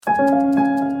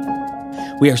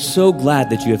We are so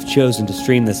glad that you have chosen to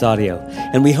stream this audio,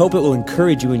 and we hope it will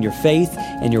encourage you in your faith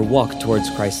and your walk towards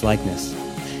Christ-likeness.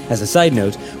 As a side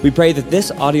note, we pray that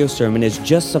this audio sermon is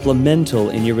just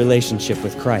supplemental in your relationship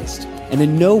with Christ, and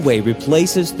in no way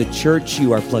replaces the church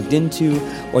you are plugged into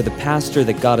or the pastor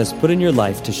that God has put in your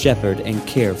life to shepherd and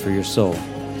care for your soul.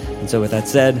 And so with that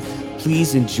said,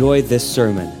 please enjoy this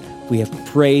sermon. We have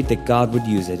prayed that God would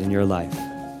use it in your life.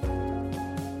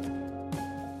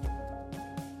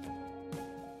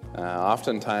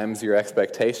 Oftentimes, your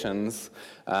expectations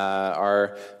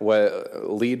are what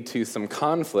lead to some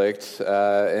conflict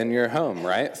in your home,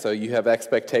 right? So you have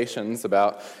expectations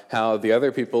about how the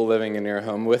other people living in your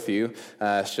home with you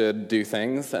should do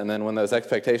things, and then when those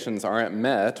expectations aren't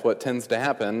met, what tends to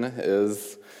happen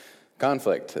is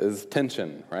conflict, is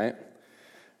tension, right?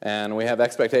 And we have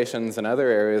expectations in other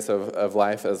areas of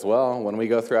life as well. When we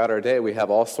go throughout our day, we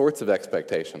have all sorts of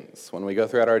expectations. When we go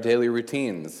throughout our daily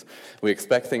routines, we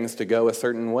expect things to go a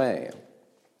certain way.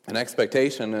 An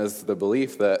expectation is the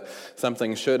belief that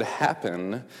something should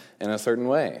happen in a certain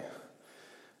way.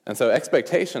 And so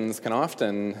expectations can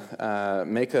often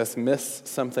make us miss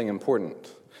something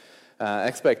important.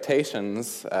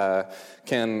 Expectations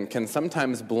can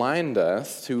sometimes blind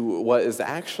us to what is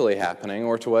actually happening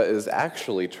or to what is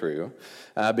actually true,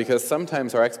 because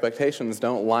sometimes our expectations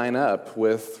don't line up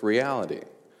with reality.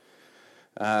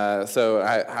 So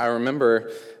I remember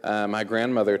my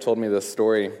grandmother told me this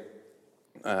story.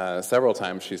 Several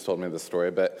times she's told me this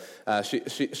story, but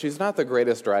she's not the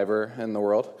greatest driver in the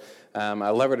world. I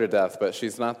love her to death, but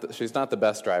she's not the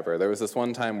best driver. There was this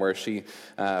one time where she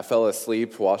fell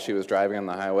asleep while she was driving on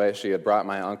the highway. She had brought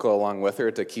my uncle along with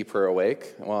her to keep her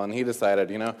awake. Well, and he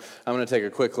decided, I'm going to take a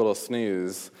quick little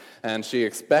snooze. And she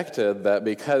expected that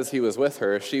because he was with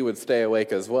her, she would stay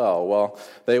awake as well. Well,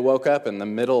 they woke up in the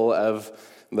middle of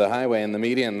the highway in the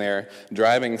median there,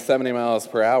 driving 70 miles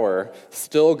per hour,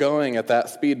 still going at that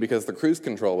speed because the cruise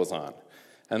control was on.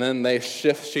 And then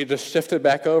she just shifted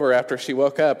back over after she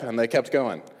woke up, and they kept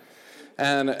going.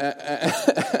 And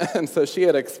so she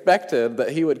had expected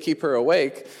that he would keep her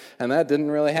awake, and that didn't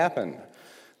really happen.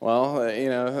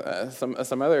 Well,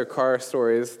 some other car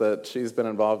stories that she's been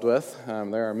involved with,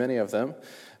 there are many of them,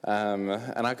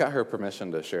 and I got her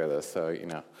permission to share this, so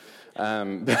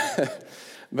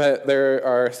But there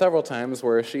are several times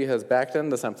where she has backed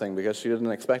into something because she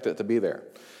didn't expect it to be there.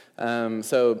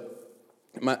 So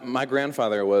my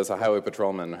grandfather was a highway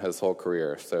patrolman his whole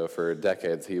career. So for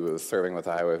decades he was serving with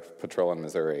the highway patrol in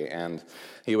Missouri. And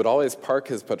he would always park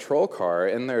his patrol car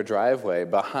in their driveway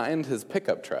behind his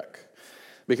pickup truck.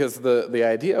 Because the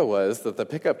idea was that the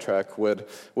pickup truck would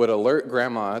alert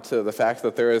Grandma to the fact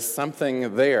that there is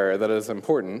something there that is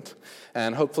important,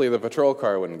 and hopefully the patrol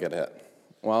car wouldn't get hit.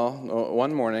 Well,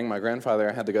 one morning, my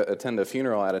grandfather had to go attend a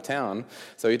funeral out of town,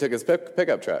 so he took his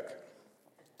pickup truck.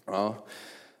 Well,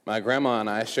 my grandma and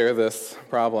I share this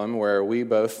problem where we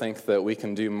both think that we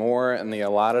can do more in the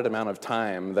allotted amount of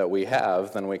time that we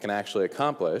have than we can actually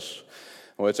accomplish,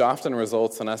 which often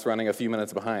results in us running a few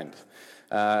minutes behind.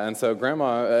 And so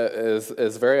Grandma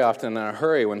is very often in a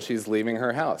hurry when she's leaving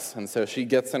her house. And so she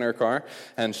gets in her car,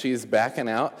 and she's backing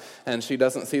out, and she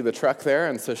doesn't see the truck there,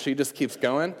 and so she just keeps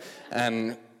going,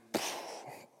 and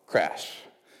crash.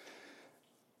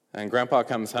 And Grandpa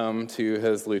comes home to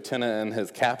his lieutenant and his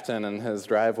captain in his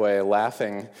driveway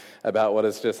laughing about what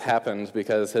has just happened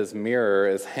because his mirror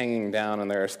is hanging down and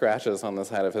there are scratches on the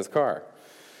side of his car.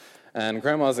 And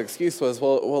Grandma's excuse was,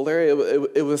 well, Larry,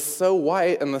 it was so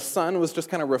white, and the sun was just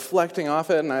kind of reflecting off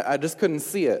it, and I just couldn't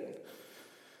see it.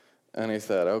 And he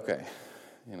said, okay,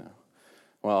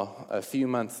 Well, a few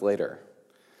months later,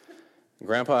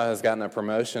 Grandpa has gotten a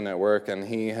promotion at work, and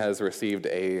he has received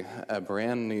a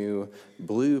brand new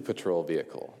blue patrol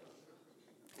vehicle.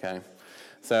 Okay?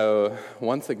 So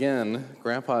once again,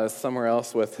 Grandpa is somewhere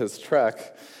else with his truck,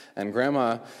 and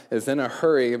Grandma is in a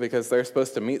hurry because they're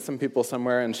supposed to meet some people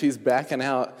somewhere, and she's backing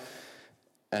out,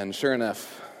 and sure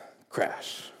enough,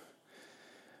 crash.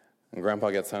 And Grandpa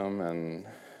gets home, and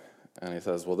he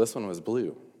says, well, this one was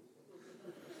blue.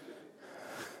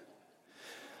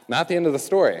 Not the end of the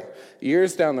story.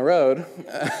 Years down the road,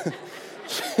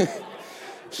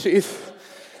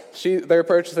 they're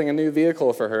purchasing a new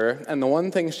vehicle for her, and the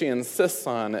one thing she insists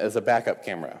on is a backup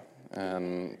camera.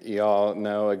 And you all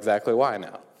know exactly why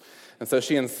now. And so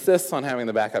she insists on having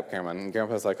the backup camera, and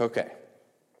Grandpa's like, okay,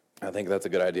 I think that's a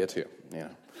good idea too.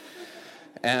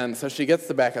 And so she gets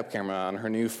the backup camera on her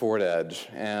new Ford Edge,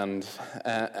 and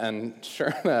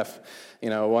sure enough,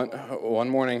 one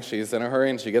morning she's in a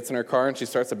hurry, and she gets in her car, and she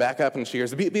starts to back up, and she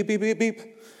hears a beep, beep, beep, beep, beep,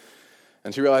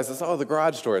 and she realizes, the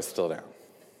garage door is still down.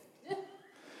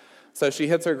 So she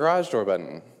hits her garage door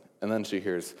button, and then she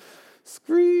hears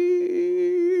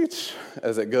screech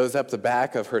as it goes up the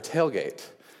back of her tailgate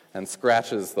and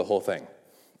scratches the whole thing.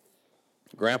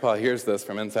 Grandpa hears this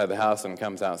from inside the house and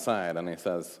comes outside, and he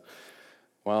says,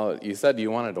 "Well, you said you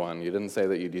wanted one. You didn't say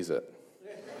that you'd use it."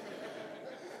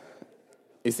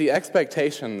 You see,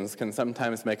 expectations can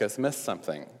sometimes make us miss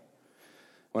something.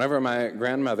 Whenever my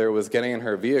grandmother was getting in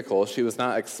her vehicle, she was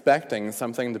not expecting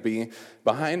something to be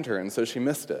behind her, and so she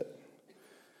missed it.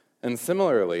 And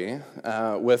similarly,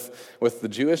 with the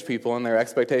Jewish people and their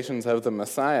expectations of the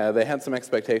Messiah, they had some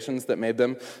expectations that made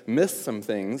them miss some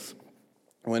things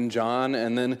when John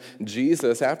and then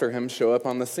Jesus after him show up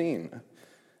on the scene.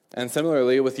 And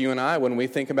similarly with you and I, when we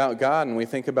think about God and we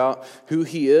think about who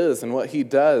he is and what he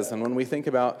does, and when we think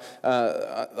about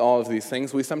all of these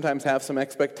things, we sometimes have some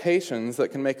expectations that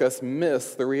can make us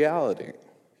miss the reality.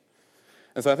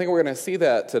 And so I think we're going to see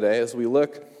that today as we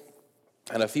look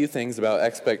at a few things about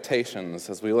expectations,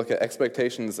 as we look at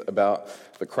expectations about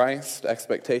the Christ,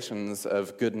 expectations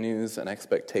of good news, and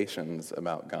expectations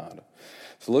about God.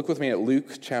 So look with me at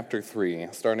Luke chapter 3,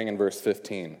 starting in verse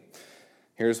 15.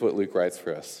 Here's what Luke writes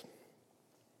for us.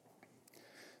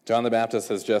 John the Baptist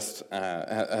has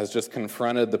just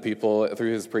confronted the people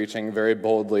through his preaching very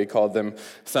boldly, called them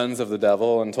sons of the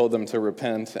devil, and told them to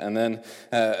repent. And then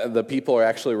the people are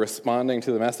actually responding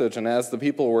to the message. And as the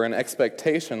people were in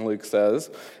expectation, Luke says,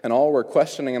 and all were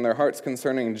questioning in their hearts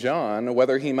concerning John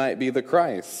whether he might be the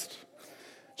Christ.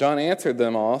 John answered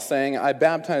them all, saying, "I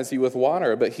baptize you with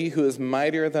water, but he who is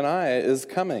mightier than I is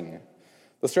coming,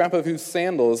 the strap of whose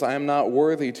sandals I am not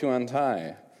worthy to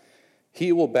untie.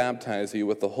 He will baptize you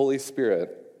with the Holy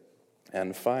Spirit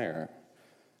and fire.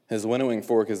 His winnowing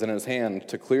fork is in his hand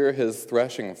to clear his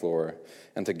threshing floor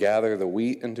and to gather the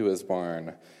wheat into his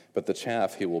barn, but the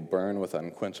chaff he will burn with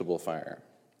unquenchable fire."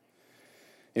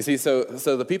 You see, so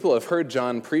the people have heard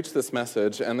John preach this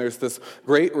message, and there's this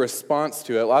great response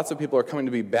to it. Lots of people are coming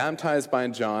to be baptized by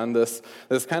John, this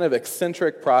kind of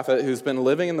eccentric prophet who's been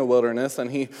living in the wilderness,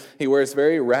 and he wears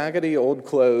very raggedy old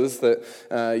clothes that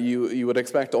you would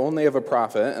expect only of a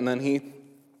prophet, and then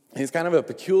he's kind of a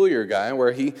peculiar guy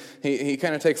where he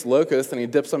kind of takes locusts and he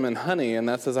dips them in honey, and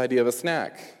that's his idea of a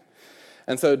snack.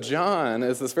 And so John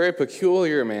is this very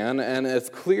peculiar man, and it's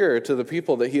clear to the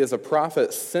people that he is a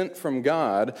prophet sent from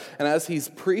God, and as he's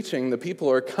preaching, the people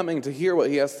are coming to hear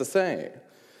what he has to say.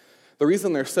 The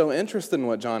reason they're so interested in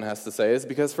what John has to say is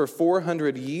because for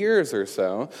 400 years or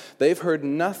so, they've heard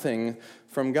nothing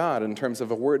from God in terms of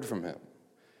a word from him.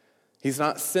 He's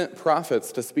not sent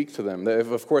prophets to speak to them.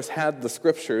 They've, of course, had the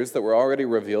scriptures that were already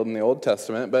revealed in the Old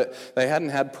Testament, but they hadn't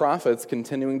had prophets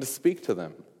continuing to speak to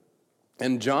them.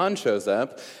 And John shows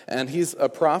up, and he's a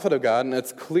prophet of God, and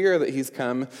it's clear that he's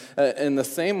come in the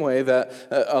same way that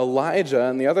Elijah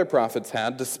and the other prophets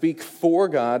had to speak for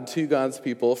God to God's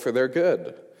people for their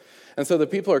good. And so the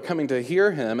people are coming to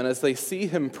hear him, and as they see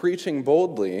him preaching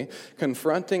boldly,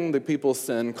 confronting the people's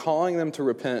sin, calling them to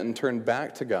repent and turn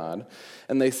back to God,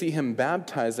 and they see him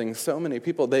baptizing so many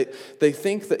people, they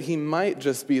think that he might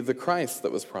just be the Christ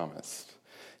that was promised.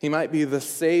 He might be the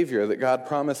Savior that God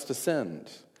promised to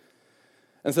send.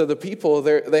 And so the people,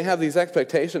 they have these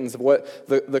expectations of what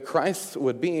the Christ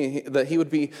would be, that he would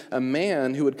be a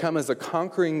man who would come as a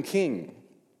conquering king,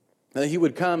 that he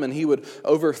would come and he would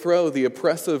overthrow the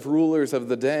oppressive rulers of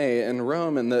the day in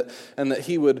Rome, and that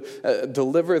he would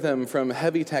deliver them from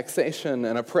heavy taxation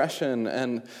and oppression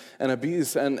and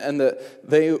abuse, and that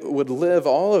they would live,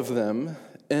 all of them,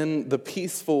 in the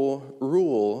peaceful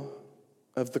rule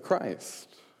of the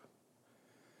Christ.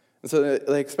 And so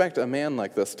they expect a man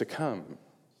like this to come.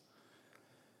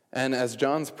 And as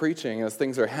John's preaching, as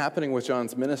things are happening with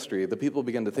John's ministry, the people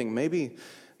begin to think, maybe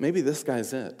this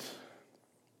guy's it.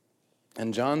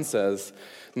 And John says,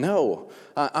 "No,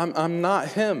 I'm not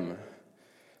him.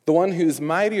 The one who's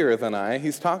mightier than I,"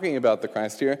 he's talking about the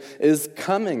Christ here, "is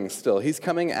coming still. He's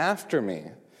coming after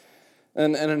me.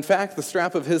 And in fact, the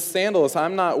strap of his sandals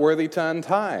I'm not worthy to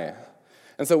untie."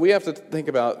 And so we have to think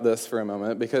about this for a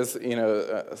moment, because,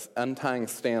 untying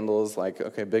sandals,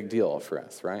 okay, big deal for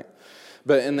us, right?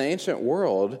 But in the ancient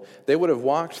world, they would have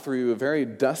walked through very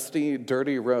dusty,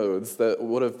 dirty roads that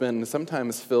would have been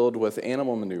sometimes filled with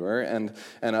animal manure and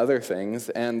other things.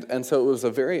 And so it was a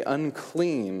very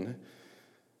unclean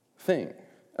thing.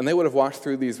 And they would have walked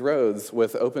through these roads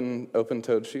with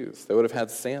open-toed shoes. They would have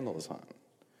had sandals on,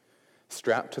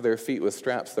 strapped to their feet with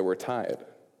straps that were tied.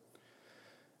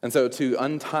 And so to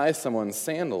untie someone's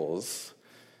sandals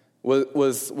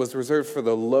was reserved for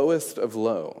the lowest of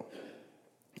low.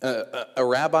 A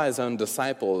rabbi's own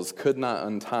disciples could not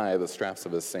untie the straps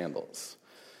of his sandals,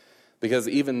 because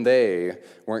even they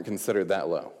weren't considered that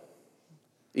low.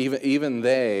 Even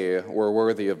they were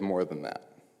worthy of more than that.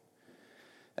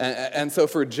 And so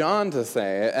for John to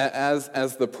say,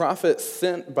 as the prophet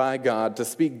sent by God to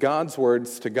speak God's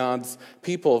words to God's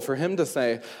people, for him to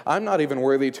say, I'm not even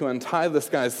worthy to untie this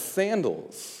guy's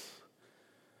sandals,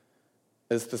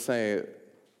 is to say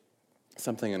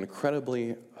something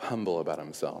incredibly humble about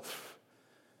himself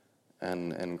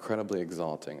and incredibly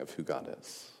exalting of who God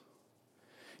is.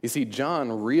 You see,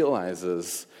 John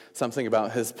realizes something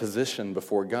about his position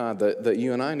before God that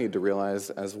you and I need to realize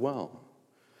as well.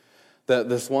 That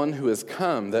this one who has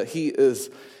come, that he is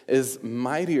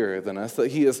mightier than us,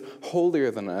 that he is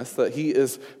holier than us, that he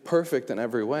is perfect in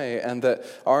every way, and that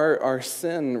our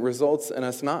sin results in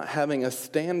us not having a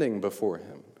standing before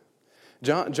him.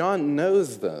 John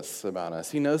knows this about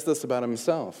us. He knows this about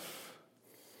himself.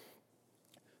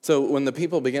 So when the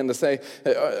people begin to say,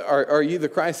 are you the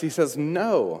Christ? He says,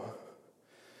 no.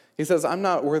 He says, I'm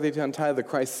not worthy to untie the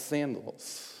Christ's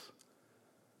sandals.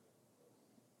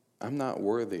 I'm not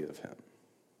worthy of him.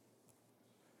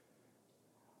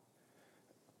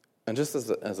 And just as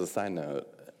a side note,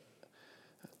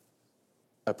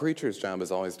 a preacher's job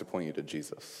is always to point you to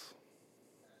Jesus.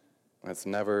 It's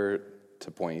never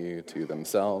to point you to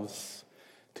themselves,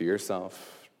 to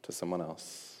yourself, to someone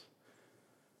else.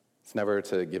 It's never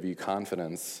to give you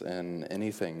confidence in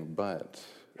anything but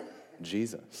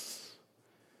Jesus.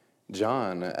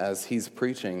 John, as he's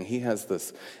preaching, he has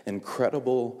this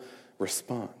incredible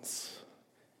response.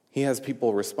 He has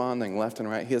people responding left and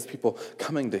right. He has people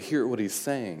coming to hear what he's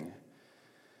saying.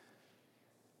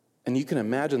 And you can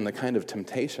imagine the kind of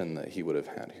temptation that he would have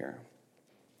had here.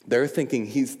 They're thinking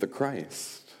he's the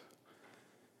Christ.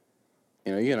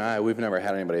 You and I, we've never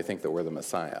had anybody think that we're the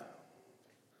Messiah.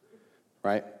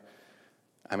 Right?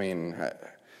 I mean,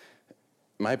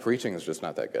 my preaching is just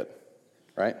not that good.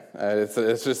 Right?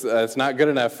 It's not good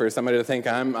enough for somebody to think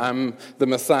I'm the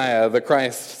Messiah, the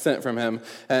Christ sent from him.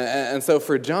 And so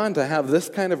for John to have this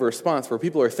kind of response where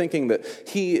people are thinking that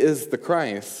he is the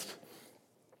Christ,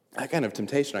 that kind of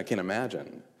temptation I can't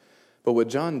imagine. But what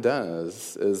John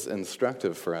does is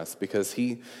instructive for us because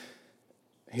he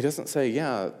doesn't say,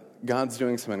 yeah, God's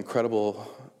doing some incredible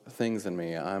things in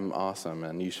me. I'm awesome,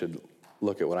 and you should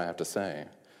look at what I have to say.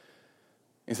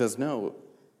 He says, no,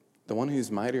 the one who's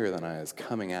mightier than I is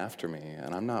coming after me,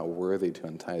 and I'm not worthy to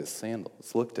untie his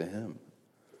sandals. Look to him.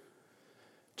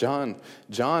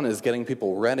 John is getting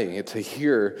people ready to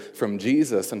hear from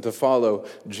Jesus and to follow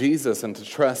Jesus and to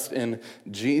trust in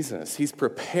Jesus. He's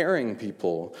preparing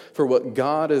people for what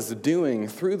God is doing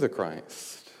through the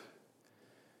Christ.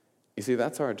 You see,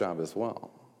 that's our job as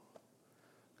well,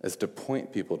 is to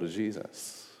point people to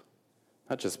Jesus.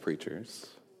 Not just preachers,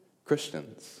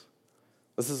 Christians.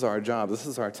 This is our job. This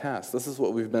is our task. This is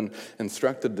what we've been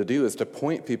instructed to do, is to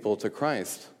point people to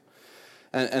Christ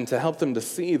and to help them to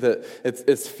see that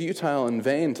it's futile and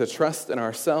vain to trust in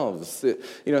ourselves.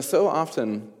 So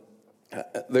often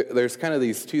there's kind of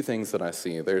these two things that I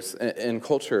see. In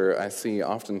culture, I see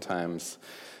oftentimes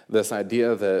this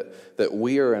idea that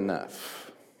we are enough.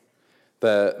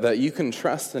 That you can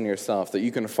trust in yourself, that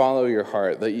you can follow your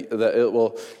heart, that it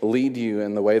will lead you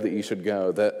in the way that you should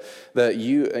go. That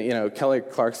you Kelly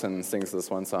Clarkson sings this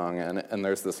one song, and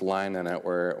there's this line in it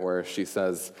where she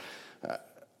says,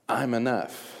 "I'm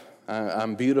enough.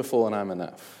 I'm beautiful, and I'm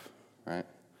enough." Right?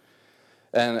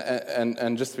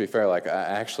 And just to be fair, I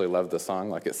actually love the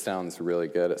song. It sounds really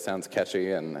good. It sounds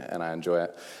catchy, and I enjoy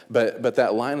it. But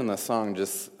that line in the song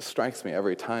just strikes me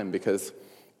every time because.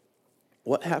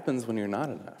 What happens when you're not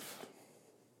enough?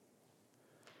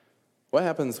 What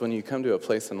happens when you come to a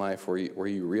place in life where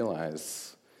you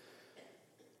realize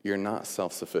you're not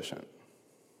self-sufficient?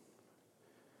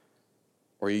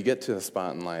 Or you get to a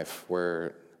spot in life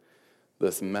where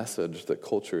this message that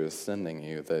culture is sending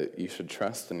you that you should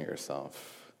trust in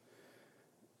yourself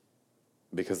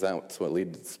because that's what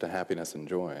leads to happiness and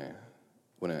joy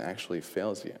when it actually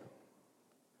fails you.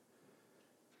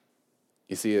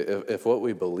 You see, if what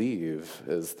we believe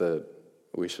is that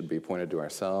we should be pointed to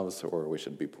ourselves or we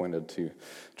should be pointed to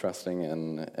trusting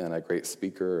in a great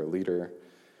speaker or leader,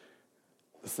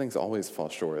 those things always fall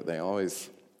short. They always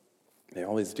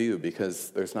do, because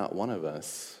there's not one of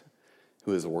us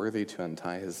who is worthy to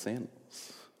untie his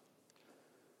sandals.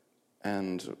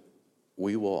 And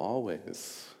we will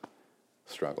always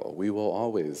struggle. We will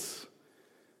always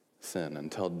sin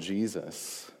until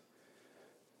Jesus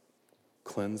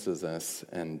cleanses us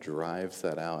and drives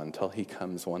that out, until he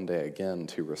comes one day again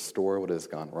to restore what has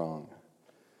gone wrong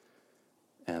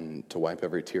and to wipe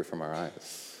every tear from our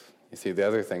eyes. You see, the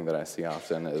other thing that I see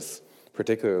often is,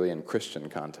 particularly in Christian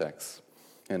contexts,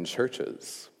 in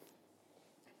churches,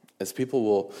 is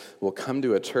people will come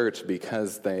to a church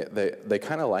because they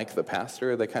kind of like the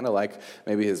pastor, they kind of like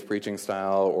maybe his preaching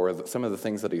style or some of the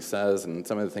things that he says and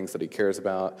some of the things that he cares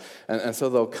about, and so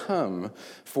they'll come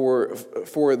for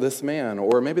this man,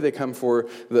 or maybe they come for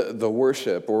the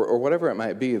worship or whatever it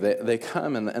might be. They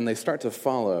come and they start to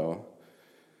follow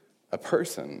a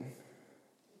person,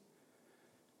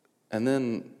 and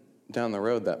then down the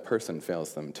road that person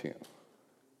fails them too,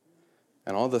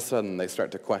 and all of a sudden they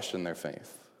start to question their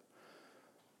faith.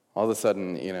 All of a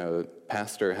sudden,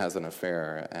 pastor has an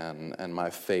affair and my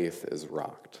faith is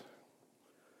rocked.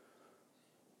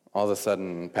 All of a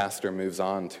sudden, pastor moves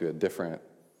on to a different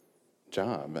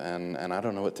job and I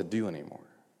don't know what to do anymore.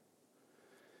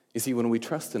 You see, when we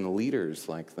trust in leaders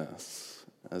like this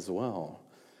as well,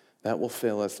 that will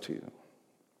fail us too.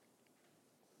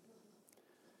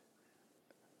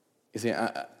 You see,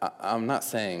 I'm not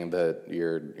saying that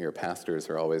your pastors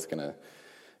are always going to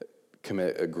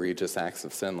commit egregious acts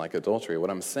of sin like adultery. What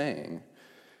I'm saying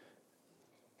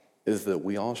is that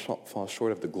we all fall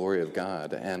short of the glory of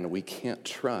God, and we can't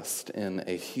trust in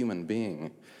a human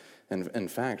being. And in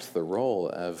fact, the role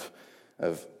of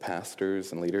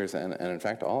pastors and leaders, and in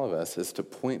fact all of us, is to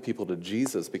point people to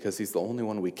Jesus because he's the only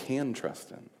one we can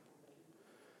trust in.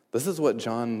 This is what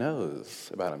John knows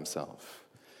about himself.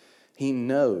 He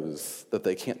knows that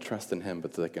they can't trust in him,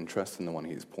 but that they can trust in the one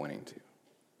he's pointing to.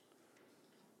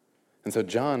 And so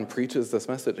John preaches this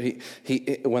message.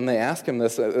 He when they ask him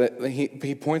this,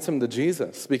 he points them to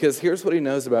Jesus, because here's what he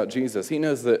knows about Jesus. He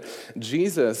knows that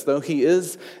Jesus, though he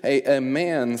is a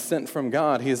man sent from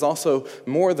God, he is also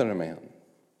more than a man.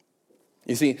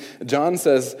 You see, John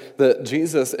says that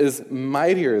Jesus is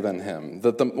mightier than him,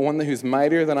 that the one who's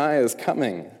mightier than I is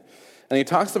coming. And he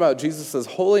talks about Jesus'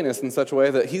 holiness in such a way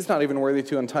that he's not even worthy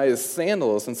to untie his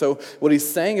sandals. And so what he's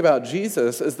saying about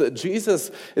Jesus is that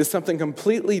Jesus is something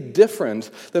completely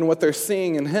different than what they're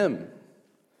seeing in him.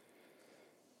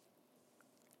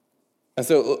 And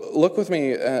so look with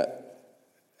me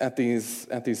at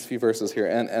these few verses here.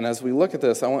 And as we look at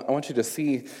this, I want you to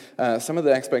see some of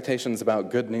the expectations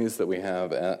about good news that we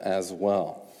have as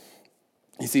well.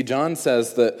 You see, John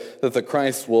says that the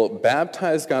Christ will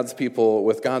baptize God's people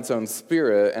with God's own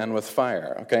Spirit and with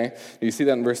fire, okay? You see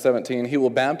that in verse 17. He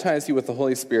will baptize you with the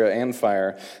Holy Spirit and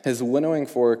fire. His winnowing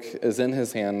fork is in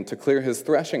his hand to clear his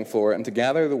threshing floor and to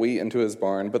gather the wheat into his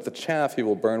barn, but the chaff he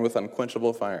will burn with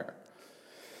unquenchable fire.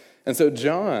 And so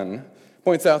John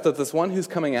points out that this one who's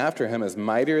coming after him is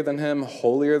mightier than him,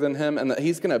 holier than him, and that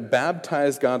he's going to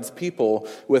baptize God's people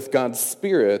with God's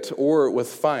Spirit or with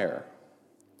fire.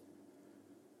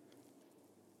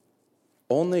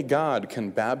 Only God can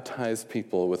baptize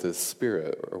people with his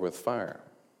Spirit or with fire.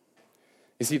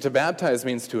 You see, to baptize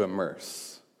means to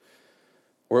immerse.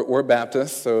 We're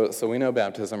Baptists, so we know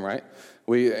baptism, right?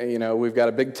 We've got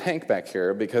a big tank back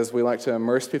here because we like to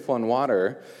immerse people in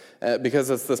water because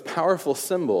it's this powerful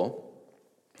symbol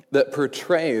that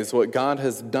portrays what God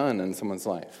has done in someone's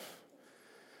life.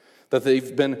 That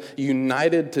they've been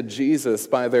united to Jesus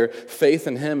by their faith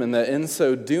in him, and that in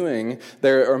so doing,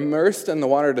 they're immersed in the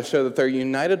water to show that they're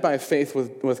united by faith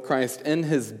with Christ in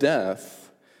his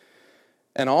death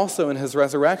and also in his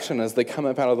resurrection as they come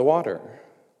up out of the water.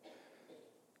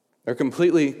 They're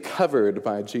completely covered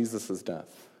by Jesus'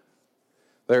 death.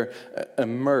 They're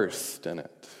immersed in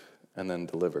it and then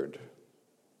delivered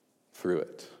through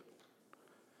it.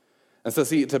 And so,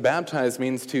 see, to baptize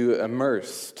means to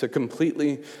immerse, to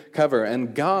completely cover.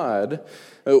 And God,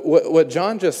 what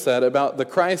John just said about the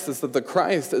Christ is that the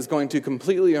Christ is going to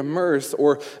completely immerse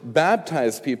or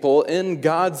baptize people in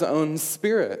God's own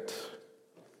Spirit.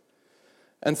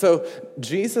 And so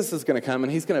Jesus is going to come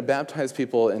and he's going to baptize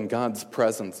people in God's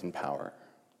presence and power.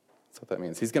 That's what that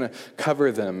means. He's going to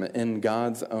cover them in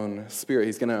God's own Spirit.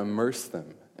 He's going to immerse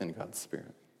them in God's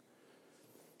Spirit.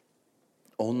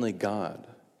 Only God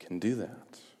can do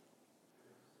that.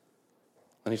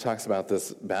 And he talks about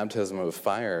this baptism of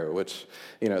fire, which,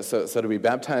 so to be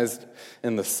baptized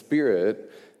in the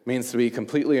Spirit means to be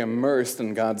completely immersed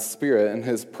in God's Spirit, in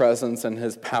his presence and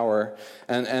his power,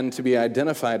 and to be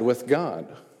identified with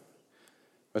God.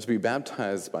 But to be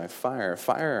baptized by fire,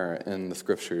 fire in the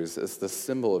Scriptures is the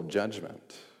symbol of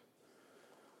judgment,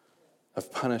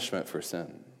 of punishment for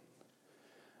sin.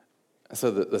 So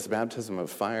that this baptism of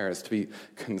fire is to be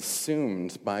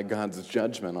consumed by God's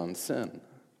judgment on sin.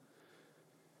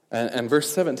 And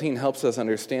verse 17 helps us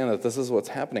understand that this is what's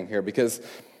happening here, because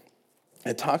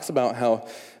it talks about how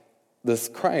this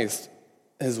Christ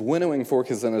His winnowing fork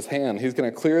is in his hand. He's going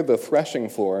to clear the threshing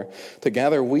floor to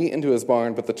gather wheat into his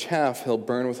barn, but the chaff he'll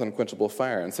burn with unquenchable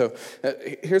fire. And so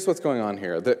here's what's going on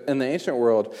here. In the ancient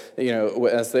world,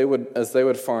 as they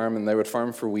would farm and they would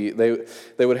farm for wheat,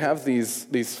 they would have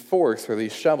these forks or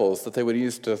these shovels that they would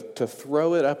use to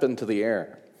throw it up into the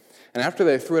air. And after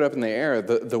they threw it up in the air,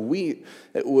 the wheat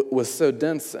was so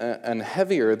dense and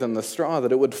heavier than the straw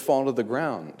that it would fall to the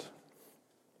ground.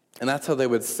 And that's how they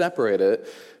would separate it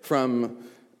from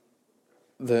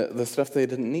the stuff they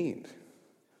didn't need.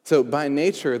 So by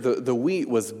nature, the wheat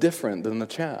was different than the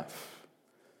chaff.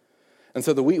 And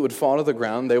so the wheat would fall to the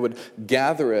ground, they would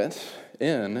gather it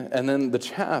in, and then the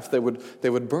chaff, they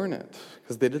would burn it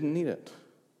because they didn't need it.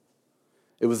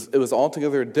 It was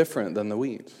altogether different than the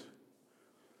wheat.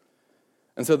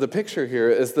 And so the picture here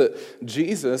is that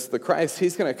Jesus, the Christ,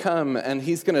 he's going to come and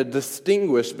he's going to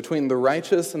distinguish between the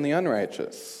righteous and the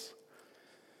unrighteous.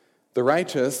 The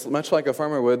righteous, much like a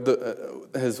farmer would,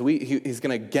 his wheat, he's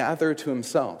going to gather to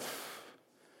himself.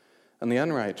 And the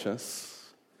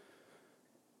unrighteous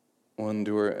will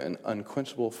endure an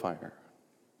unquenchable fire.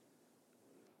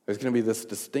 There's going to be this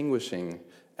distinguishing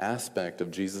aspect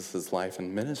of Jesus' life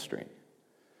and ministry.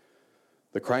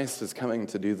 The Christ is coming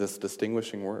to do this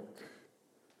distinguishing work.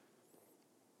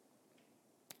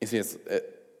 You see,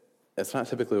 it's not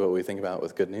typically what we think about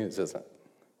with good news, is it?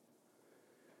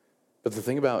 But the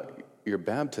thing about your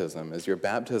baptism is your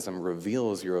baptism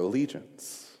reveals your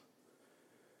allegiance.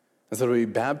 And so to be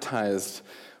baptized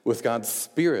with God's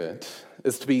Spirit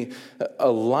is to be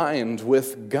aligned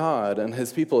with God and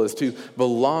his people, is to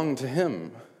belong to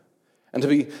him. And to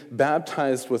be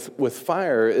baptized with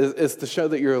fire is to show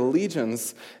that your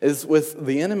allegiance is with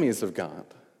the enemies of God.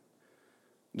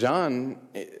 John,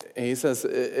 he says,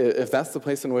 if that's the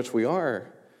place in which we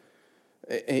are,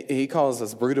 he calls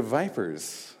us brood of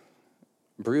vipers.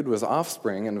 Brood was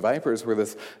offspring, and vipers were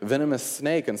this venomous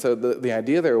snake. And so the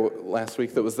idea there last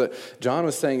week that was that John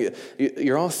was saying,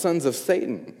 you're all sons of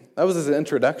Satan. That was his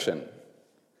introduction.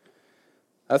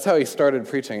 That's how he started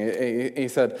preaching. He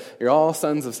said, you're all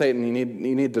sons of Satan.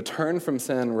 You need to turn from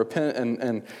sin, repent,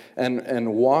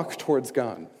 and walk towards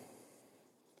God,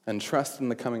 and trust in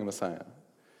the coming Messiah,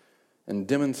 and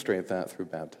demonstrate that through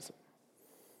baptism.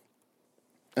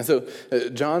 And so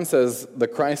John says the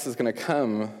Christ is going to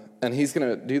come, and he's going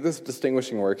to do this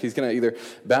distinguishing work. He's going to either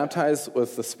baptize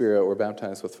with the Spirit or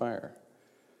baptize with fire.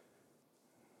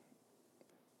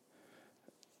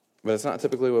 But it's not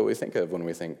typically what we think of when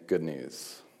we think good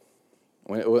news.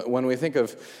 When we think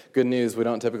of good news, we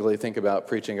don't typically think about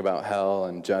preaching about hell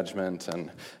and judgment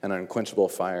and unquenchable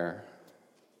fire.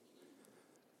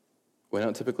 We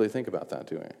don't typically think about that,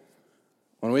 do we?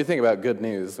 When we think about good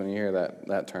news, when you hear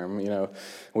that term,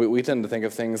 we tend to think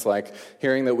of things like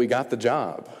hearing that we got the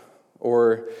job,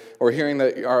 or hearing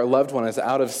that our loved one is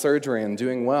out of surgery and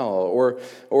doing well,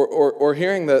 or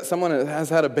hearing that someone has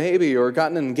had a baby or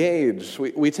gotten engaged.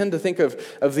 We tend to think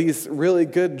of these really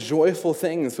good, joyful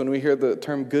things when we hear the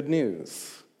term good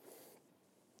news.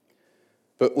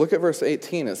 But look at verse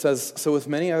 18. It says, so with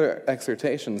many other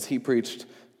exhortations, he preached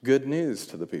good news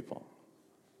to the people.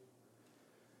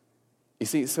 You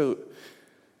see, so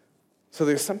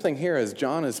there's something here as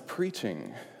John is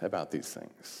preaching about these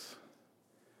things,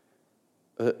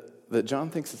 that John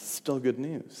thinks it's still good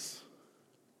news.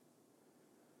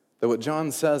 That what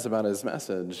John says about his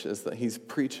message is that he's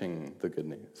preaching the good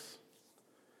news.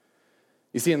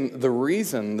 You see, and the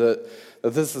reason that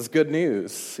this is good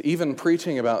news, even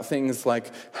preaching about things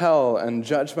like hell and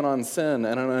judgment on sin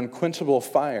and an unquenchable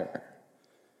fire,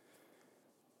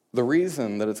 the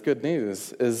reason that it's good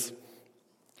news is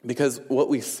because what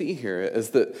we see here is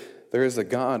that there is a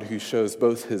God who shows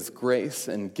both his grace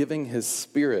in giving his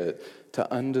Spirit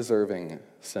to undeserving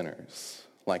sinners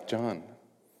like John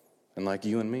and like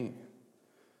you and me.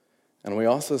 And we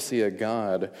also see a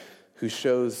God who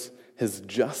shows his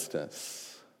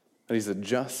justice, that he's a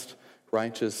just,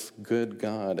 righteous, good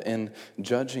God in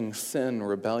judging sin,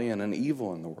 rebellion, and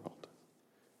evil in the world.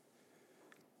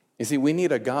 You see, we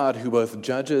need a God who both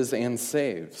judges and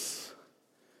saves,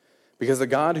 because a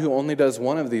God who only does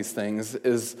one of these things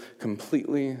is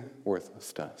completely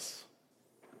worthless to us.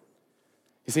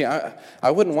 You see, I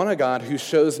wouldn't want a God who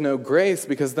shows no grace,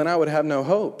 because then I would have no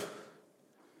hope.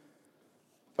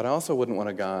 But I also wouldn't want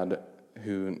a God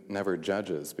who never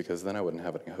judges, because then I wouldn't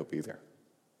have any hope either.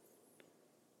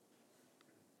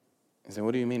 You say,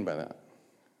 what do you mean by that?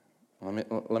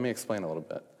 Let me explain a little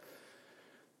bit.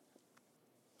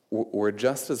 We're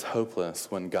just as hopeless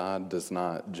when God does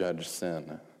not judge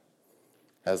sin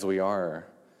as we are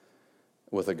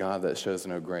with a God that shows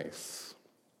no grace.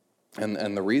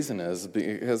 And the reason is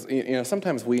because,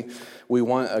 sometimes we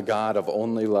want a God of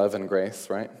only love and grace,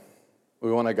 right?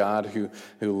 We want a God who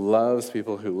loves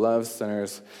people, who loves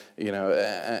sinners,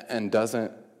 and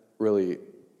doesn't really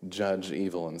judge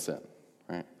evil and sin,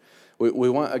 right? We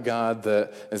want a God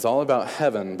that is all about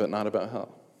heaven, but not about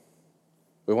hell.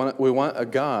 We want a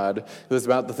God who is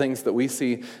about the things that we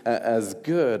see as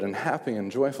good and happy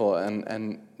and joyful,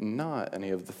 and not any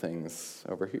of the things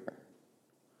over here.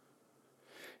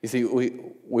 You see,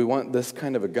 we want this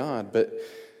kind of a God, but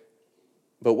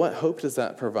what hope does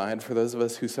that provide for those of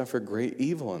us who suffer great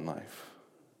evil in life?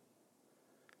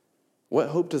 What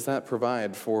hope does that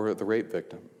provide for the rape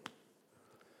victim?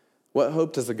 What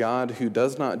hope does a God who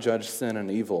does not judge sin and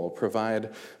evil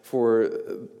provide for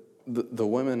the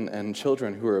women and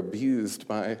children who are abused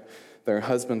by their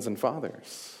husbands and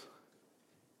fathers?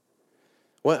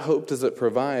 What hope does it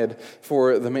provide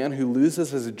for the man who loses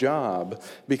his job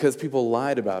because people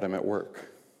lied about him at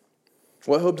work?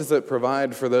 What hope does it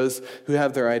provide for those who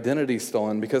have their identity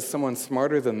stolen because someone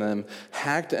smarter than them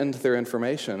hacked into their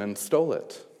information and stole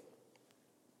it?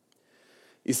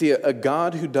 You see, a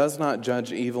God who does not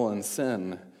judge evil and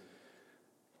sin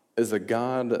is a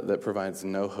God that provides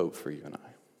no hope for you and I.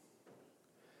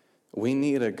 We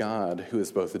need a God who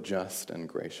is both just and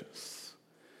gracious.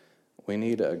 We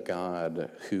need a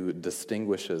God who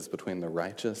distinguishes between the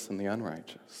righteous and the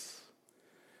unrighteous.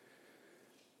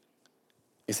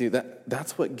 You see,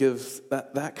 that's what gives,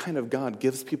 that kind of God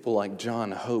gives people like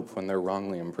John hope when they're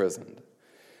wrongly imprisoned.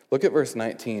 Look at verse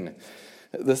 19.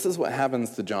 This is what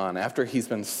happens to John after he's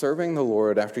been serving the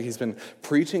Lord, after he's been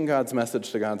preaching God's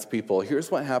message to God's people. Here's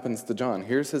what happens to John.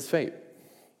 Here's his fate.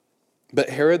 But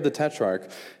Herod the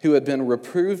Tetrarch, who had been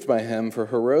reproved by him for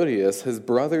Herodias, his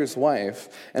brother's wife,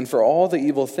 and for all the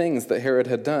evil things that Herod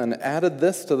had done, added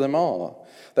this to them all,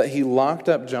 that he locked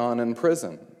up John in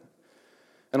prison.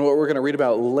 And what we're going to read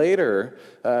about later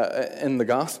in the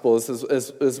Gospels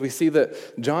is we see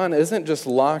that John isn't just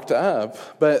locked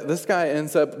up, but this guy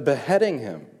ends up beheading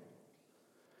him.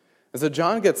 And so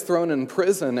John gets thrown in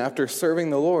prison after serving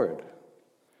the Lord.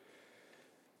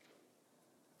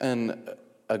 And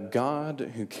a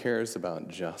God who cares about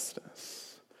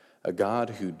justice, a God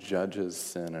who judges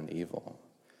sin and evil,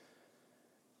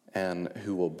 and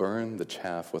who will burn the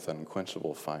chaff with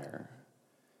unquenchable fire,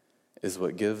 is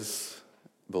what gives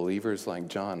believers like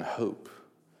John hope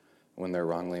when they're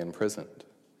wrongly imprisoned,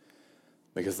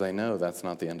 because they know that's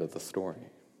not the end of the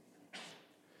story.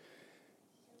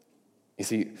 You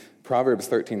see, Proverbs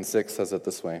 13:6 says it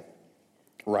this way: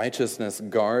 righteousness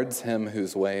guards him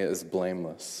whose way is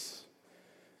blameless,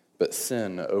 but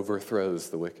sin overthrows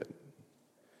the wicked.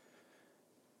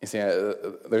 You see,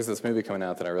 there's this movie coming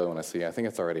out that I really want to see. I think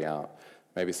it's already out.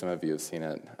 Maybe some of you have seen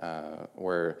it,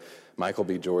 where Michael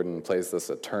B. Jordan plays this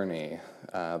attorney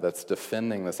that's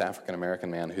defending this African-American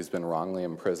man who's been wrongly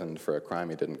imprisoned for a crime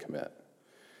he didn't commit.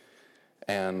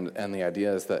 And the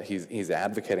idea is that he's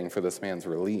advocating for this man's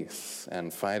release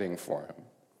and fighting for him.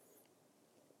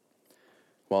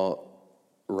 Well,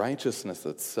 righteousness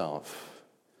itself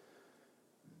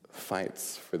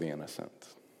fights for the innocent.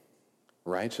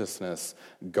 Righteousness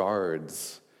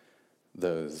guards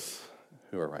those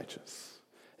who are righteous.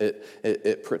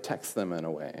 It protects them in a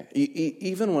way,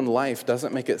 even when life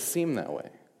doesn't make it seem that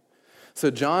way. So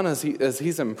John, as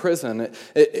he's in prison,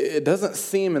 it doesn't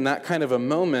seem in that kind of a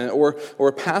moment,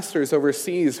 or pastors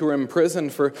overseas who are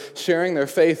imprisoned for sharing their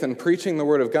faith and preaching the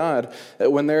word of God,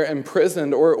 when they're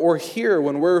imprisoned, or here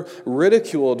when we're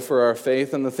ridiculed for our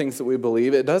faith and the things that we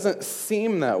believe, it doesn't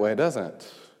seem that way, does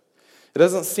it? It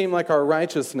doesn't seem like our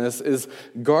righteousness is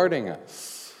guarding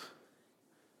us.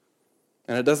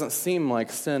 And it doesn't seem like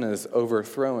sin is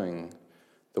overthrowing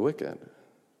the wicked.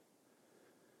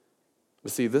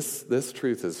 But see, this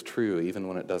truth is true even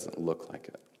when it doesn't look like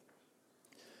it.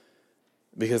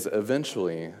 Because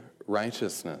eventually,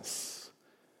 righteousness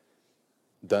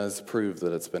does prove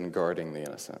that it's been guarding the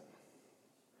innocent.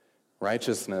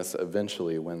 Righteousness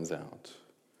eventually wins out.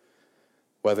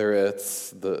 Whether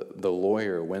it's the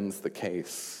lawyer wins the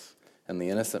case and the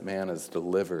innocent man is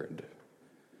delivered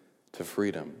to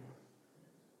freedom,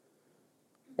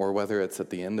 or whether it's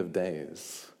at the end of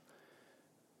days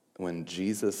when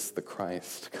Jesus the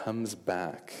Christ comes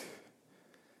back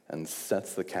and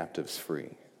sets the captives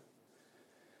free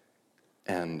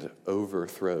and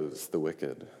overthrows the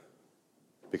wicked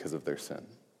because of their sin.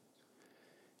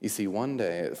 You see, one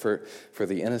day, for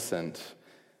the innocent,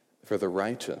 for the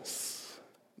righteous,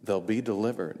 they'll be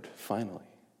delivered finally.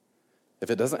 If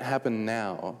it doesn't happen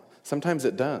now, sometimes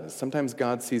it does. Sometimes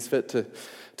God sees fit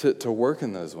to work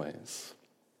in those ways.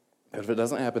 But if it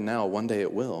doesn't happen now, one day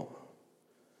it will.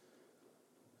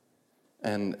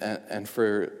 and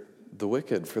for the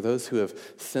wicked, for those who have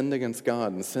sinned against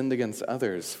God and sinned against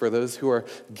others, for those who are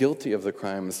guilty of the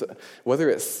crimes, whether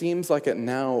it seems like it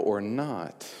now or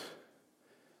not,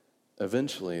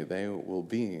 eventually they will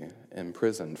be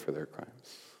imprisoned for their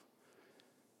crimes.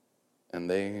 And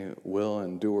they will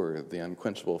endure the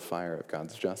unquenchable fire of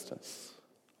God's justice.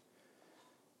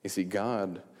 You see,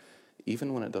 God,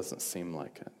 even when it doesn't seem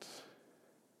like it,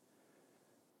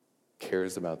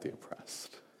 cares about the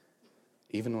oppressed.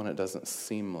 Even when it doesn't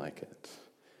seem like it,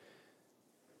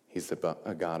 he's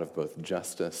a God of both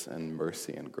justice and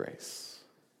mercy and grace.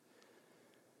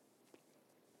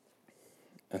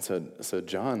 And so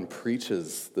John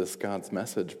preaches this God's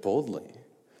message boldly,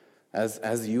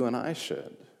 as you and I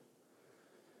should.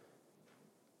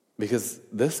 Because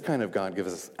this kind of God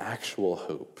gives us actual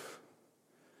hope,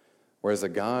 whereas a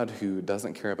God who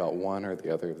doesn't care about one or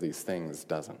the other of these things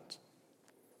doesn't.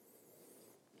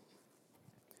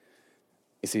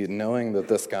 You see, knowing that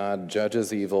this God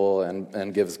judges evil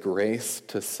and gives grace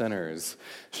to sinners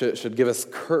should give us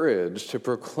courage to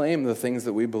proclaim the things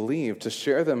that we believe, to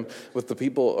share them with the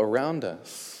people around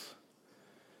us.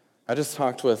 I just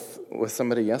talked with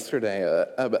somebody yesterday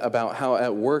about how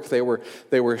at work they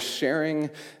were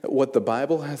sharing what the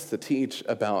Bible has to teach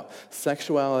about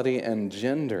sexuality and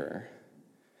gender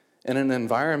in an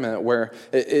environment where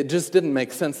it just didn't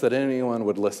make sense that anyone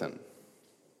would listen.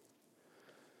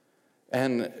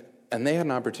 And they had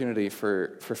an opportunity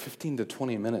for 15 to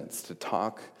 20 minutes to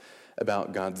talk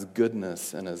about God's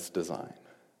goodness in his design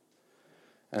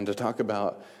and to talk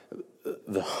about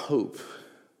the hope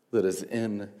that is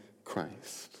in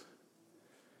Christ.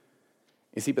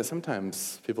 You see, but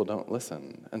sometimes people don't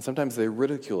listen, and sometimes they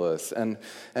ridicule us, and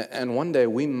one day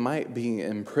we might be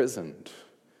imprisoned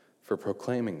for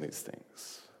proclaiming these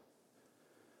things.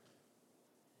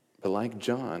 But like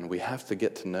John, we have to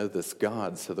get to know this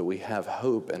God so that we have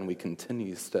hope and we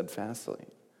continue steadfastly.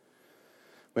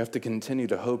 We have to continue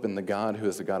to hope in the God who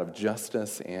is a God of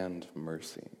justice and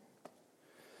mercy.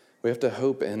 We have to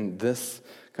hope in this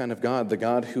kind of God, the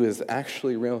God who is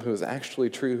actually real, who is actually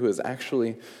true, who is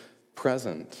actually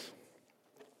present.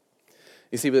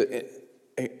 You see, but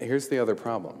here's the other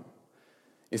problem.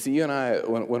 You see, you and I,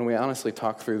 when we honestly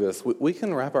talk through this, we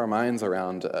can wrap our minds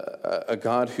around a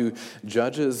God who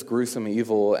judges gruesome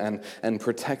evil and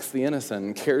protects the innocent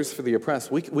and cares for the oppressed.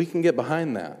 We can get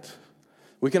behind that.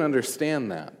 We can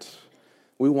understand that.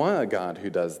 We want a God who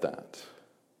does that.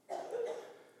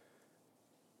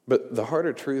 But the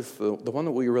harder truth, the one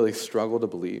that we really struggle to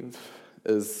believe,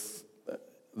 is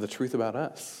the truth about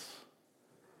us.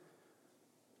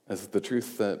 Is the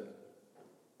truth that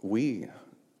we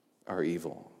are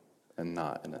evil and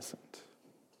not innocent.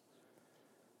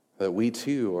 That we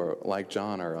too, are, like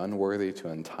John, are unworthy to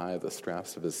untie the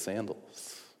straps of his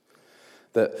sandals.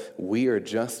 That we are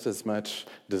just as much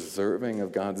deserving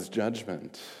of God's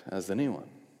judgment as anyone.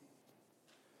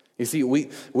 You see, we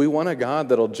want a God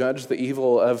that'll judge the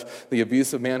evil of the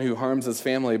abusive man who harms his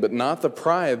family, but not the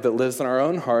pride that lives in our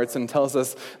own hearts and tells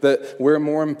us that we're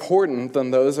more important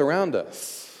than those around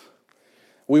us.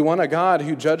 We want a God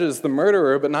who judges the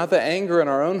murderer, but not the anger in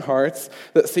our own hearts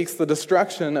that seeks the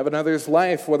destruction of another's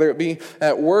life, whether it be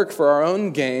at work for our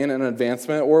own gain and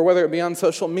advancement, or whether it be on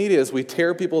social media as we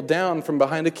tear people down from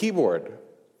behind a keyboard.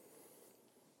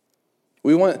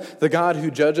 We want the God who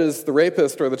judges the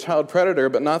rapist or the child predator,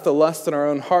 but not the lust in our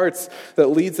own hearts that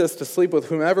leads us to sleep with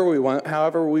whomever we want,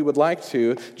 however we would like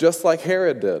to, just like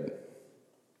Herod did.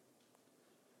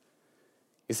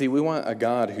 You see, we want a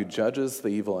God who judges the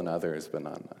evil in others, but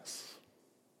not in us.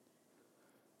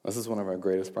 This is one of our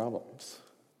greatest problems.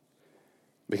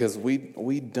 Because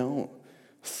we don't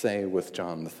say with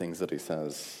John the things that he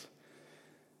says.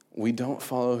 We don't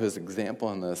follow his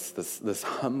example in this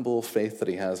humble faith that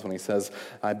he has when he says,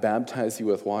 I baptize you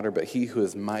with water, but he who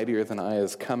is mightier than I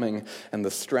is coming, and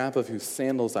the strap of whose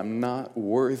sandals I'm not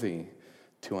worthy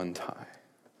to untie.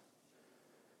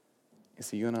 You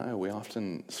see, you and I, we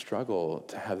often struggle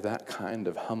to have that kind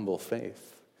of humble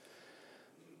faith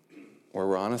where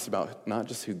we're honest about not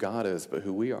just who God is, but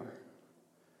who we are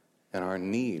and our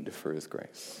need for his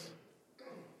grace.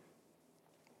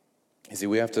 You see,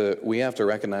 we have to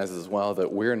recognize as well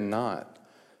that we're not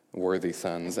worthy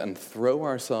sons and throw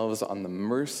ourselves on the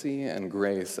mercy and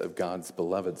grace of God's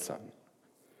beloved Son.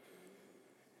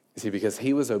 You see, because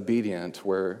he was obedient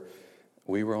where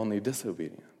we were only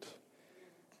disobedient.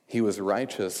 He was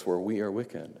righteous where we are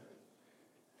wicked.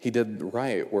 He did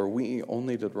right where we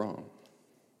only did wrong.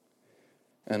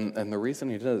 And the reason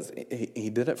he did is he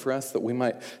did it for us that we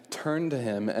might turn to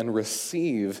him and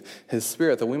receive his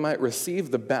Spirit, that we might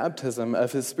receive the baptism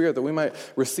of his Spirit, that we might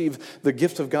receive the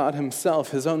gift of God himself,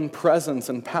 his own presence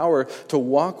and power to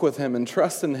walk with him and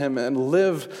trust in him and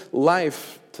live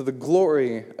life to the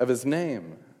glory of his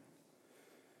name.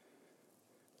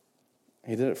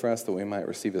 He did it for us that we might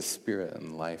receive his Spirit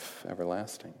and life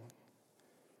everlasting.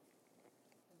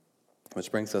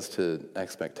 Which brings us to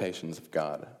expectations of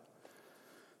God.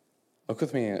 Look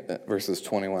with me at verses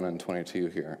 21 and 22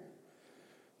 here.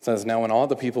 It says, "Now when all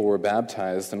the people were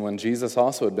baptized, and when Jesus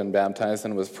also had been baptized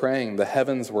and was praying, the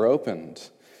heavens were opened,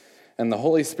 and the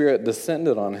Holy Spirit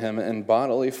descended on him in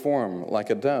bodily form like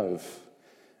a dove.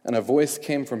 And a voice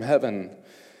came from heaven,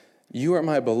 'You are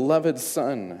my beloved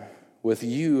Son, with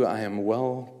you I am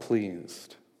well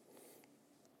pleased.'"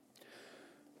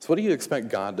 So what do you expect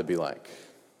God to be like?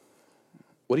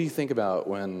 What do you think about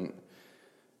when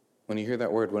you hear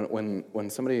that word? When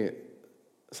somebody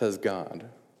says God,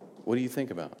 what do you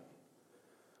think about?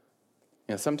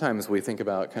 You know, sometimes we think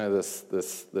about kind of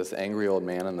this angry old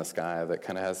man in the sky that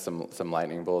kind of has some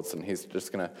lightning bolts, and he's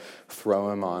just going to throw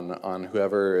them on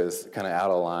whoever is kind of out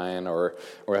of line or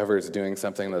whoever is doing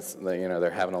something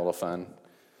they're having a little fun.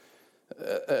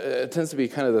 It tends to be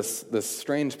kind of this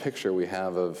strange picture we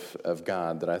have of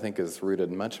God that I think is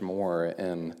rooted much more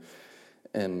in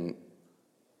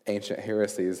ancient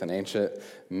heresies and ancient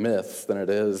myths than it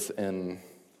is in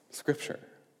Scripture.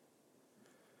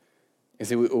 You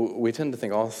see, we tend to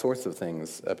think all sorts of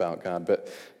things about God, but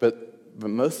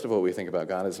most of what we think about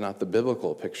God is not the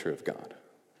biblical picture of God,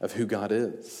 of who God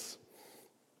is.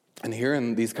 And here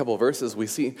in these couple of verses, we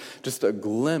see just a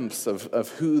glimpse of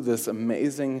who this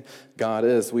amazing God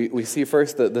is. We see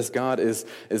first that this God is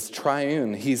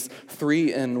triune. He's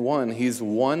three in one. He's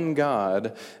one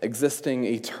God existing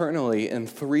eternally in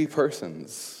three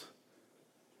persons: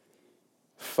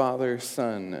 Father,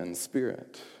 Son, and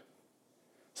Spirit.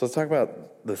 So let's talk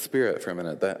about the Spirit for a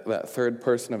minute, that third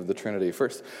person of the Trinity.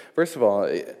 First of all,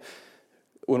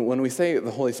 when we say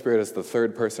the Holy Spirit is the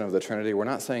third person of the Trinity, we're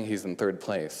not saying he's in third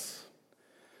place.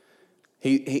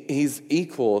 He's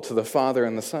equal to the Father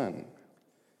and the Son.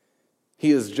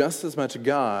 He is just as much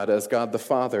God as God the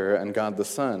Father and God the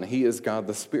Son. He is God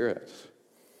the Spirit.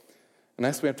 And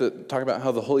next we have to talk about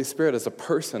how the Holy Spirit is a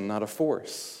person, not a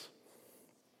force.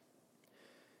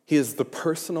 He is the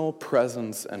personal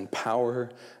presence and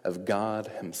power of God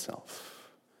himself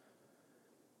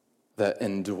that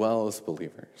indwells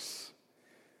believers.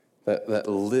 That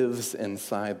lives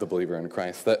inside the believer in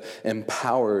Christ, that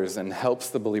empowers and helps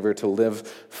the believer to live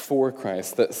for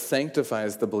Christ, that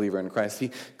sanctifies the believer in Christ. He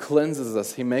cleanses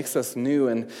us, he makes us new,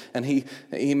 and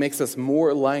he makes us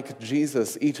more like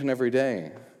Jesus each and every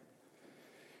day.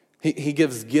 He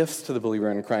gives gifts to the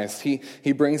believer in Christ.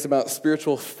 He brings about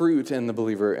spiritual fruit in the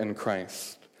believer in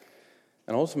Christ.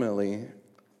 And ultimately,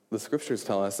 the Scriptures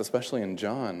tell us, especially in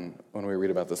John, when we read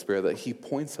about the Spirit, that he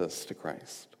points us to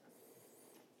Christ.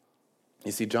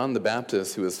 You see, John the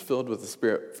Baptist, who was filled with the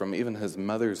Spirit from even his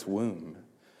mother's womb,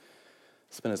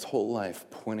 spent his whole life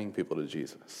pointing people to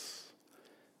Jesus.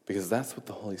 Because that's what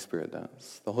the Holy Spirit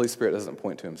does. The Holy Spirit doesn't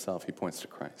point to himself, he points to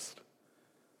Christ.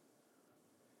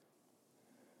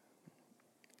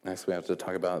 Next, we have to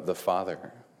talk about the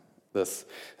Father.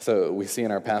 So we see in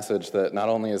our passage that not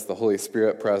only is the Holy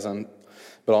Spirit present,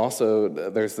 but also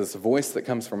there's this voice that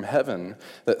comes from heaven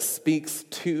that speaks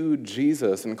to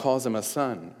Jesus and calls him a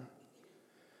son.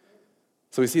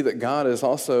 So we see that God is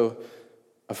also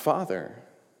a father.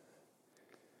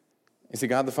 You see,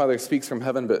 God the Father speaks from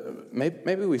heaven, but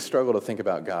maybe we struggle to think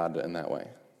about God in that way.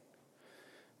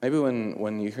 Maybe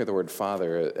when you hear the word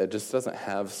father, it just doesn't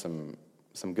have some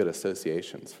good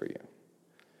associations for you.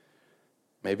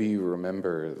 Maybe you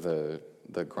remember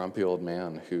the grumpy old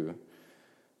man who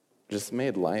just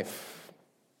made life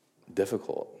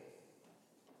difficult,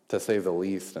 to say the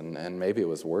least, and maybe it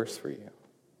was worse for you.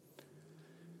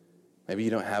 Maybe you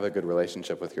don't have a good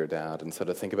relationship with your dad, and so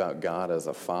to think about God as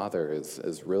a father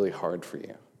is really hard for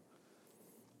you.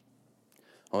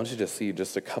 I want you to see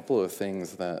just a couple of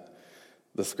things that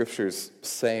the Scriptures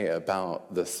say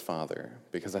about this Father,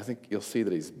 because I think you'll see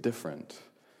that he's different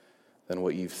than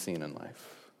what you've seen in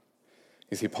life.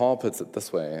 You see, Paul puts it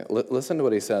this way. Listen to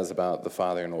what he says about the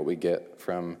Father and what we get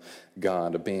from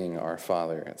God being our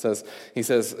Father. He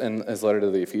says in his letter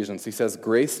to the Ephesians, he says,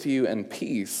 "Grace to you and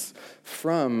peace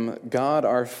from God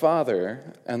our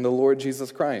Father and the Lord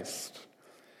Jesus Christ.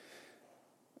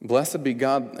 Blessed be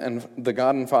God and the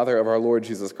God and Father of our Lord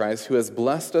Jesus Christ, who has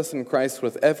blessed us in Christ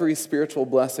with every spiritual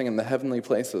blessing in the heavenly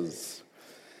places,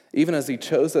 even as he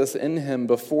chose us in him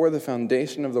before the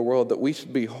foundation of the world, that we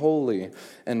should be holy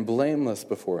and blameless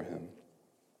before him.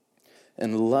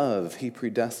 In love, he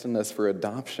predestined us for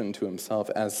adoption to himself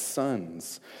as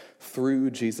sons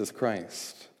through Jesus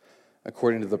Christ,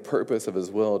 according to the purpose of his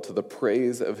will, to the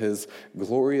praise of his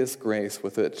glorious grace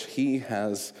with which he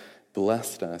has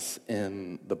blessed us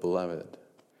in the beloved.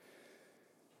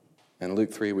 In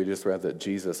Luke 3, we just read that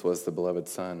Jesus was the beloved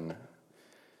Son.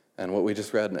 And what we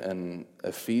just read in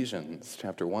Ephesians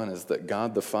chapter 1 is that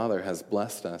God the Father has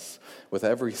blessed us with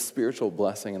every spiritual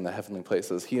blessing in the heavenly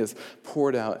places. He has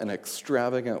poured out in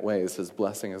extravagant ways his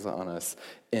blessings on us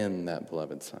in that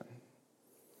beloved Son.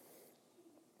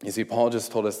 You see, Paul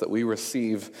just told us that we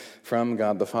receive from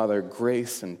God the Father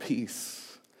grace and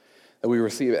peace, that we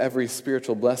receive every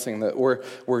spiritual blessing, that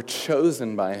we're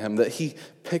chosen by him, that he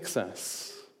picks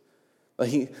us, that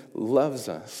he loves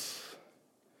us,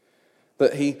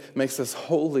 that he makes us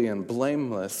holy and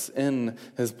blameless in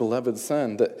his beloved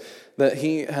Son, that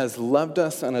he has loved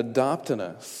us and adopted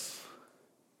us.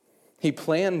 He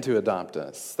planned to adopt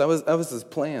us. That was his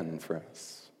plan for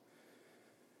us,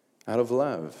 out of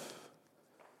love.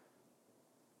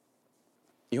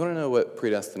 You want to know what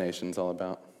predestination is all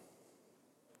about?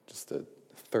 Just a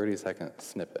 30-second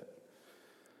snippet.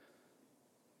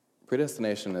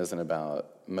 Predestination isn't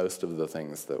about most of the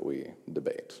things that we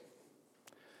debate.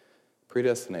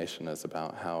 Predestination is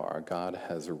about how our God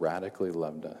has radically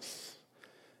loved us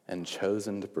and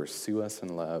chosen to pursue us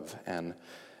in love, and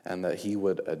that he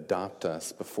would adopt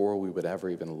us before we would ever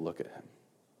even look at him.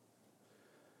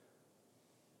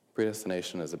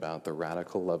 Predestination is about the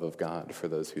radical love of God for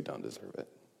those who don't deserve it.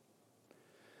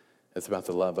 It's about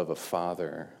the love of a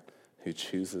father who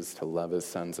chooses to love his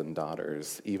sons and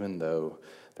daughters even though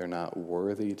they're not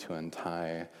worthy to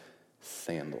untie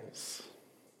sandals.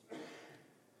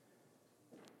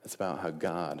 It's about how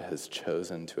God has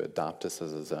chosen to adopt us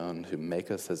as his own, to make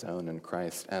us his own in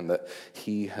Christ, and that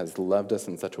he has loved us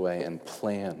in such a way and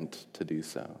planned to do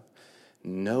so,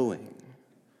 knowing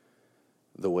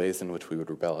the ways in which we would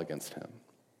rebel against him,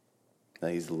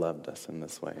 that he's loved us in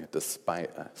this way,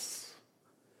 despite us.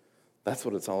 That's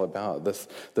what it's all about,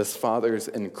 this Father's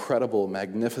incredible,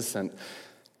 magnificent,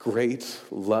 great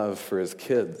love for his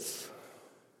kids.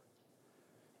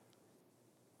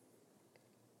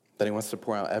 That he wants to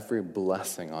pour out every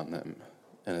blessing on them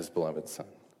in his beloved Son.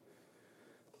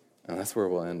 And that's where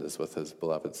we'll end, is with his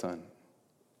beloved Son.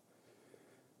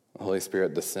 The Holy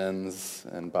Spirit descends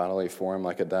in bodily form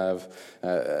like a dove,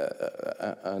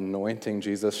 anointing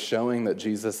Jesus, showing that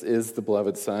Jesus is the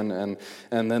beloved Son.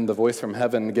 And then the voice from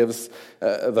heaven gives,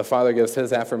 the Father gives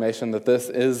his affirmation that this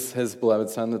is his beloved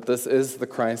Son, that this is the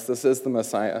Christ, this is the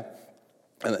Messiah,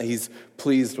 and that he's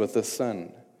pleased with this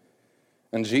Son.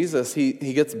 And Jesus, he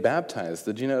gets baptized.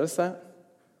 Did you notice that?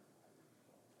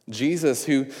 Jesus,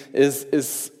 who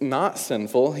is not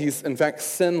sinful, he's in fact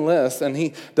sinless, and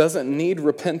he doesn't need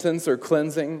repentance or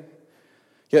cleansing,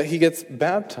 yet he gets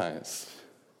baptized.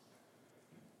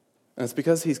 And it's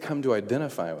because he's come to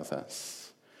identify with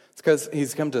us. It's because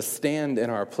he's come to stand in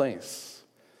our place.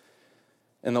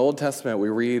 In the Old Testament, we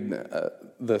read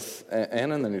this,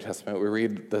 and in the New Testament, we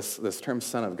read this term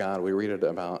Son of God. We read it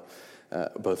about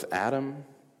both Adam,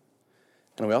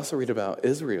 and we also read about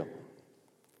Israel.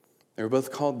 They were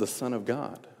both called the Son of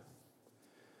God.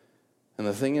 And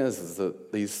the thing is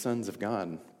that these sons of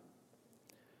God,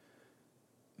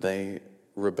 they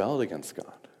rebelled against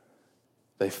God.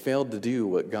 They failed to do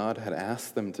what God had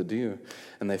asked them to do,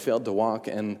 and they failed to walk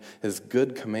in his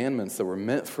good commandments that were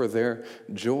meant for their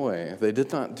joy. They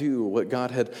did not do what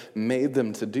God had made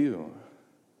them to do.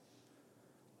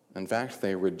 In fact,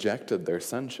 they rejected their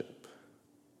sonship.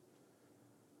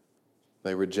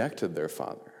 They rejected their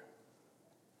father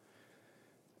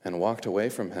and walked away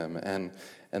from him.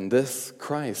 And this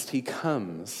Christ, he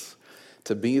comes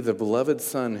to be the beloved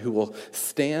Son who will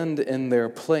stand in their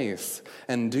place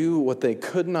and do what they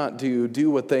could not do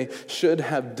what they should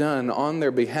have done on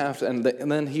their behalf, and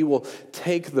then he will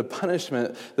take the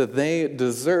punishment that they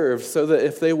deserve, so that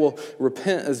if they will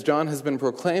repent, as John has been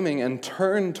proclaiming, and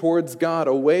turn towards God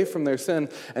away from their sin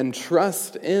and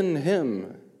trust in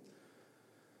him,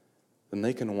 then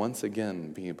they can once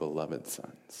again be beloved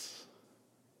sons.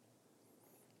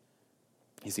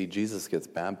 You see, Jesus gets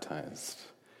baptized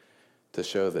to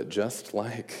show that just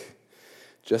like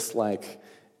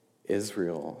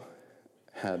Israel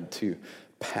had to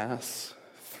pass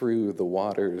through the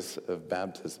waters of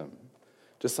baptism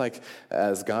Just like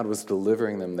as God was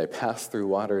delivering them, they passed through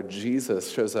water,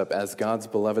 Jesus shows up as God's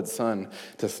beloved Son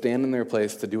to stand in their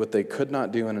place, to do what they could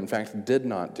not do and in fact did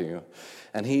not do.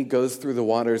 And he goes through the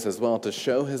waters as well to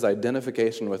show his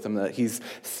identification with them, that he's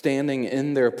standing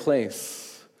in their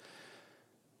place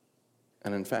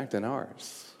and in fact in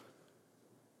ours.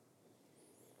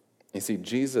 You see,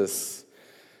 Jesus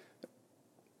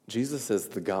is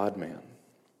the God-man.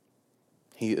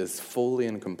 He is fully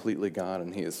and completely God,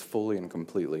 and he is fully and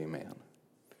completely man.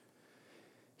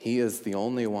 He is the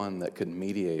only one that could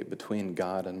mediate between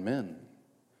God and men,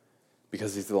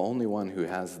 because he's the only one who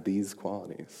has these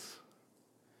qualities.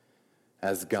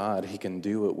 As God, he can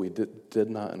do what we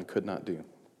did not and could not do.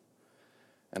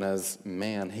 And as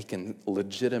man, he can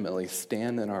legitimately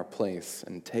stand in our place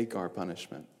and take our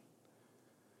punishment.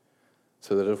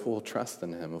 So that if we'll trust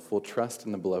in him, if we'll trust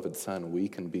in the beloved Son, we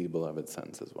can be beloved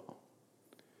sons as well.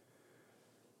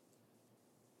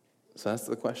 So that's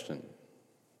the question,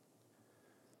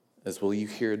 is will you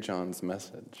hear John's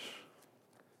message?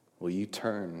 Will you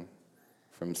turn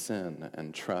from sin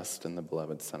and trust in the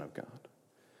beloved Son of God,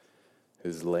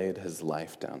 who's laid his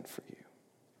life down for you,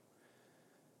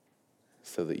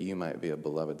 so that you might be a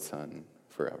beloved son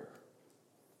forever?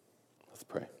 Let's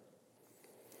pray.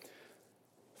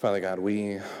 Father God,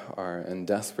 we are in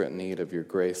desperate need of your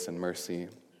grace and mercy.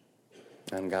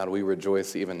 And God, we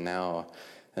rejoice even now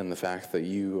in the fact that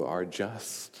you are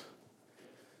just.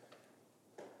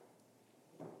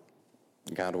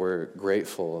 God, we're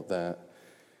grateful that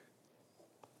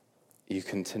you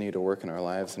continue to work in our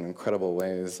lives in incredible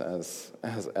ways. As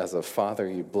a father,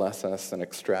 you bless us in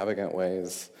extravagant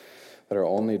ways that are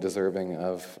only deserving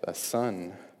of a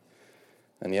son.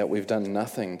 And yet we've done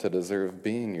nothing to deserve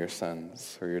being your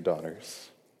sons or your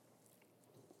daughters.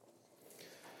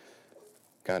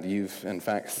 God, you've in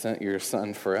fact sent your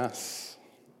Son for us,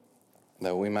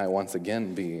 that we might once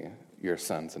again be your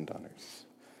sons and daughters.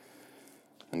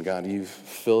 And God, you've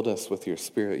filled us with your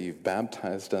Spirit. You've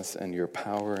baptized us in your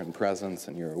power and presence,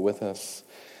 and you're with us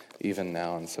even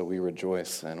now. And so we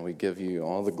rejoice and we give you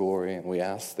all the glory, and we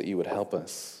ask that you would help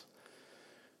us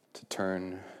to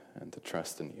turn and to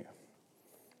trust in you.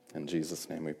 In Jesus'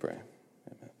 name we pray.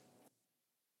 Amen.